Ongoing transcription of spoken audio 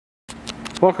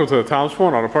Welcome to the Tom's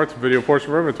Phone Auto Parts video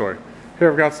portion of inventory. Here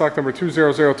I've got stock number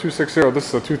 200260. This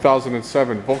is a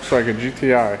 2007 Volkswagen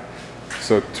GTI.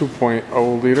 It's a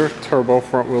 2.0 liter turbo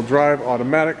front wheel drive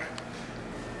automatic.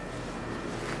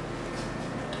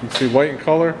 You can see white in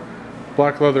color,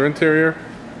 black leather interior.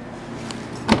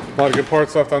 A lot of good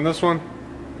parts left on this one.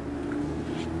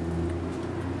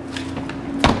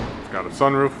 It's got a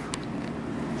sunroof.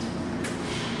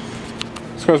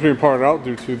 This car's being parted out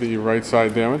due to the right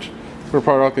side damage. We're going to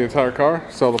part out the entire car,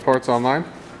 sell the parts online.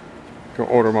 You can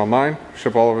order them online,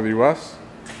 ship all over the US.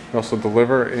 We also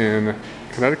deliver in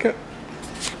Connecticut.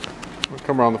 We'll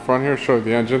come around the front here, show you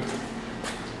the engine.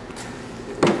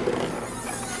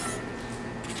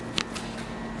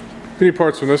 If you need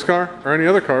parts from this car or any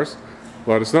other cars,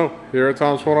 let us know here at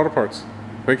Tom's Phone Auto Parts.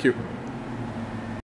 Thank you.